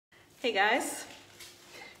Hey guys,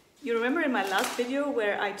 you remember in my last video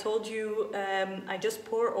where I told you I just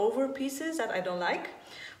pour over pieces that I don't like?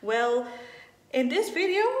 Well, in this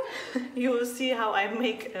video you will see how I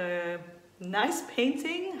make a nice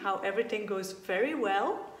painting, how everything goes very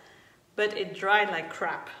well, but it dried like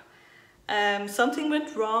crap. Something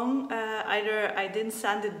went wrong, either I didn't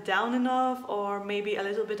sand it down enough or maybe a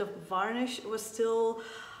little bit of varnish was still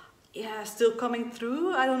coming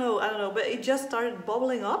through. I don't know, but it just started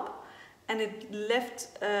bubbling up. And it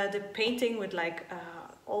left the painting with like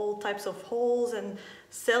all types of holes and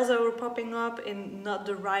cells that were popping up in not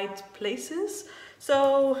the right places.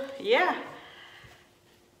 So yeah,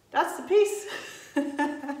 that's the piece.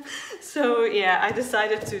 So yeah, I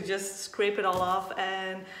decided to just scrape it all off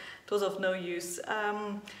and it was of no use.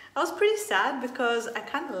 I was pretty sad because I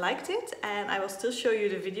kind of liked it and I will still show you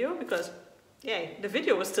the video because yeah, the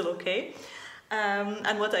video was still okay.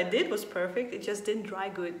 And what I did was perfect, it just didn't dry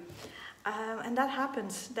good. And that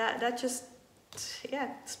happens, that just,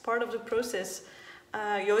 yeah, it's part of the process.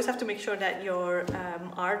 You always have to make sure that your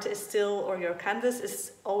art is still, or your canvas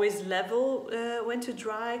is always level when to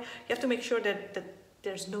dry. You have to make sure that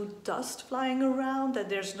there's no dust flying around, that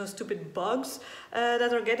there's no stupid bugs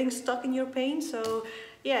that are getting stuck in your paint. So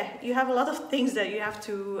yeah, you have a lot of things that you have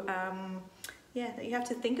to,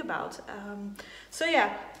 think about. So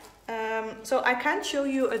yeah. So I can't show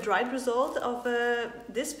you a dried result of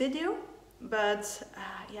this video, but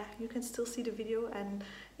yeah, you can still see the video and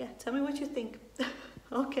yeah, tell me what you think.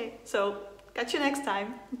 Okay, so catch you next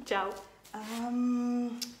time. Ciao.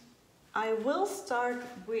 I will start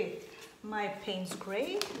with my paint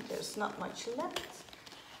spray. There's not much left,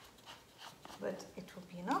 but it will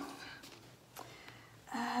be enough.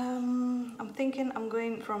 I'm thinking I'm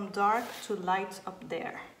going from dark to light up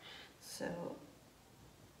there. So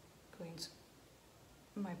going to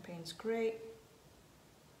my paint gray,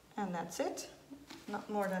 and that's it, not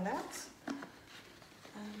more than that.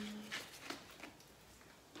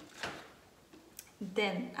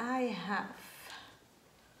 Then I have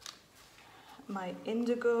my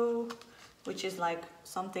indigo, which is like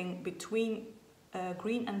something between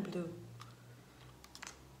green and blue.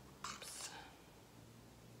 Oops.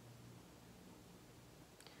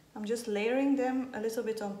 I'm just layering them a little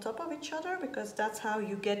bit on top of each other because that's how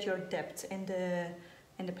you get your depth in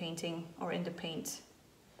the painting or in the paint.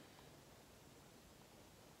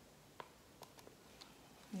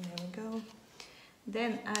 There we go.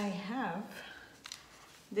 Then I have,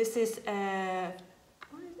 this is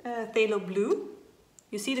phthalo blue.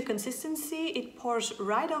 You see the consistency? It pours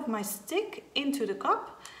right off my stick into the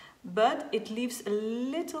cup, but it leaves a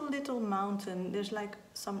little mountain. There's like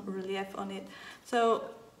some relief on it. So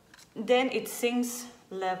then it sinks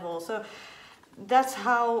level. So that's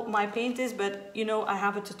how my paint is, but you know, I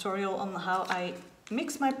have a tutorial on how I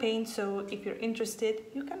mix my paint, so if you're interested,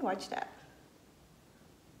 you can watch that.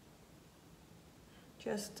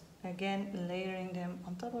 Just again layering them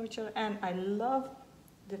on top of each other, and I love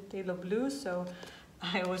the phthalo blue, so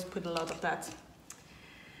I always put a lot of that.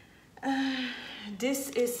 This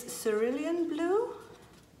is cerulean blue,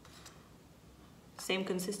 same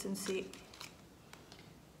consistency.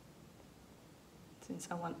 Since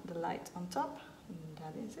I want the light on top,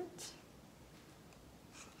 that is it.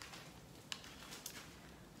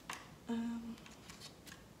 And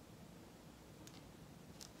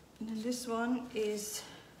then this one is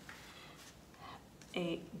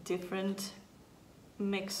a different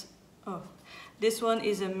mix. Oh, this one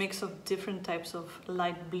is a mix of different types of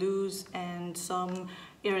light blues and some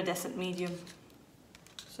iridescent medium.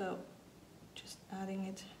 So just adding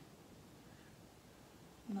it,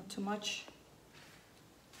 not too much.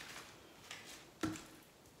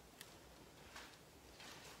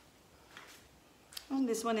 And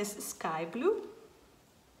this one is sky blue.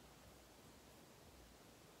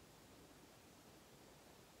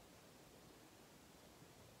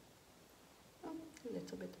 A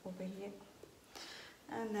little bit over here.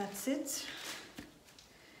 And that's it.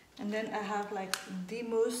 And then I have like the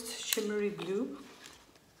most shimmery blue.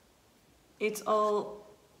 It's also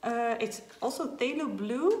phthalo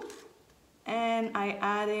blue, and I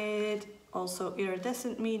added also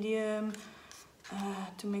iridescent medium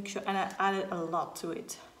to make sure, and I added a lot to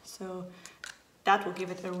it, so that will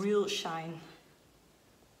give it a real shine.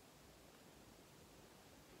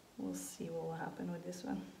 We'll see what will happen with this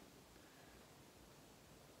one.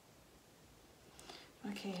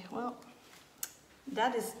 Okay, well,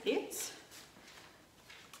 that is it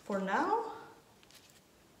for now.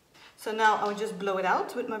 So now I'll just blow it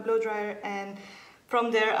out with my blow dryer, and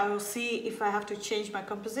from there I will see if I have to change my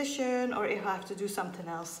composition or if I have to do something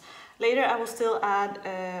else. Later I will still add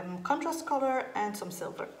contrast color and some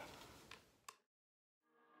silver.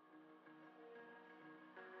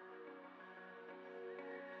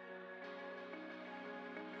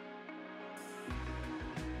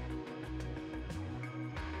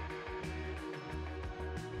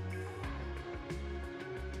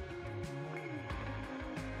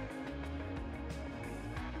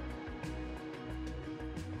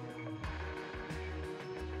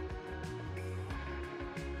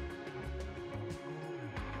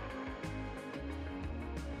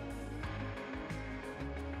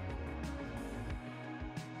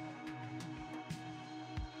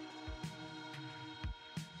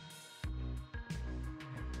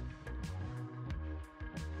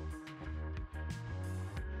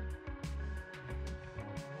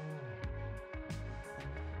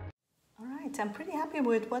 right, I'm pretty happy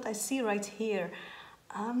with what I see right here.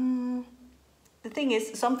 The thing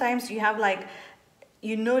is, sometimes you have like,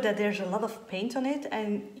 you know that there's a lot of paint on it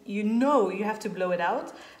and you know you have to blow it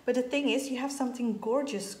out. But the thing is, you have something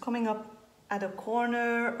gorgeous coming up at a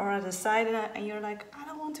corner or at the side and you're like, I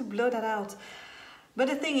don't want to blow that out. But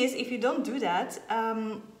the thing is, if you don't do that,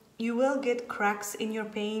 you will get cracks in your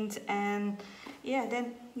paint and yeah,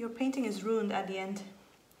 then your painting is ruined at the end.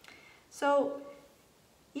 So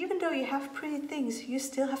even though you have pretty things, you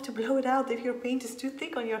still have to blow it out if your paint is too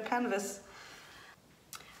thick on your canvas.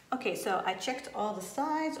 Okay, so I checked all the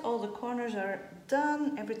sides, all the corners are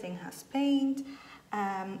done, everything has paint.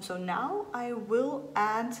 So now I will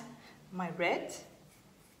add my red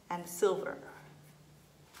and silver.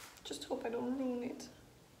 Just hope I don't ruin it.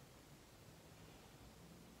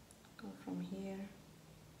 Go from here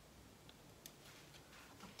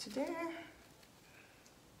up to there.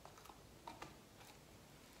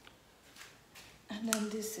 And then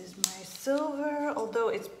this is my silver, although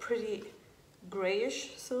it's pretty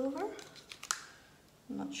grayish silver.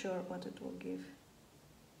 I'm not sure what it will give.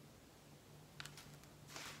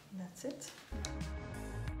 That's it.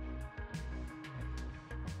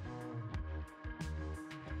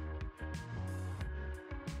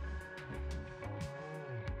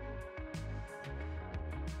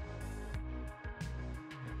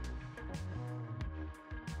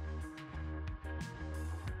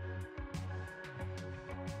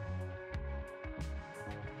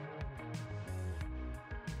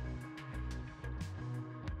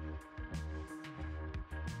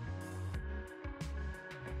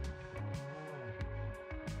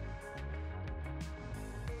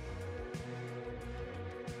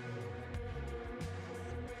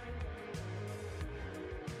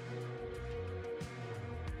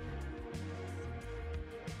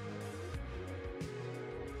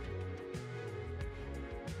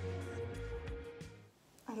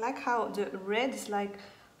 I like how the red is like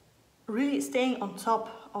really staying on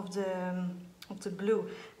top of the blue,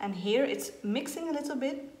 and here it's mixing a little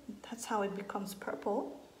bit. That's how it becomes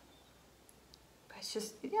purple. But it's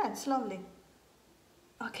just, yeah, it's lovely.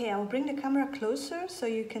 Okay, I'll bring the camera closer so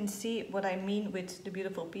you can see what I mean with the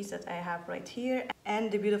beautiful piece that I have right here and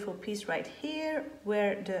the beautiful piece right here,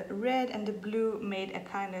 where the red and the blue made a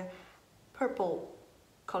kind of purple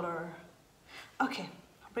color. Okay,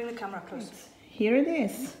 I'll bring the camera closer. Here it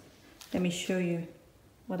is. Let me show you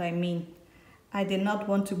what I mean. I did not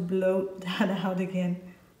want to blow that out again.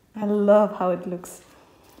 I love how it looks.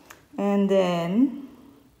 And then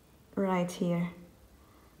right here,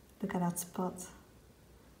 look at that spot.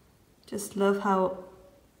 Just love how,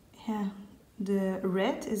 yeah, the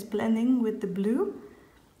red is blending with the blue,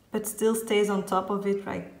 but still stays on top of it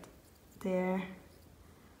right there.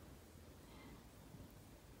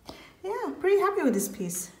 Yeah, pretty happy with this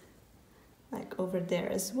piece. Like over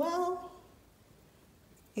there as well.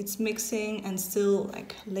 It's mixing and still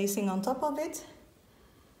like lacing on top of it.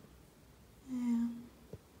 Yeah.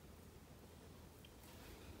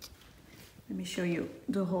 Let me show you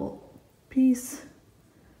the whole piece.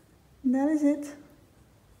 That is it.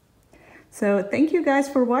 So thank you guys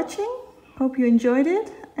for watching. Hope you enjoyed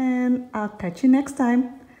it and I'll catch you next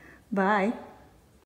time. Bye.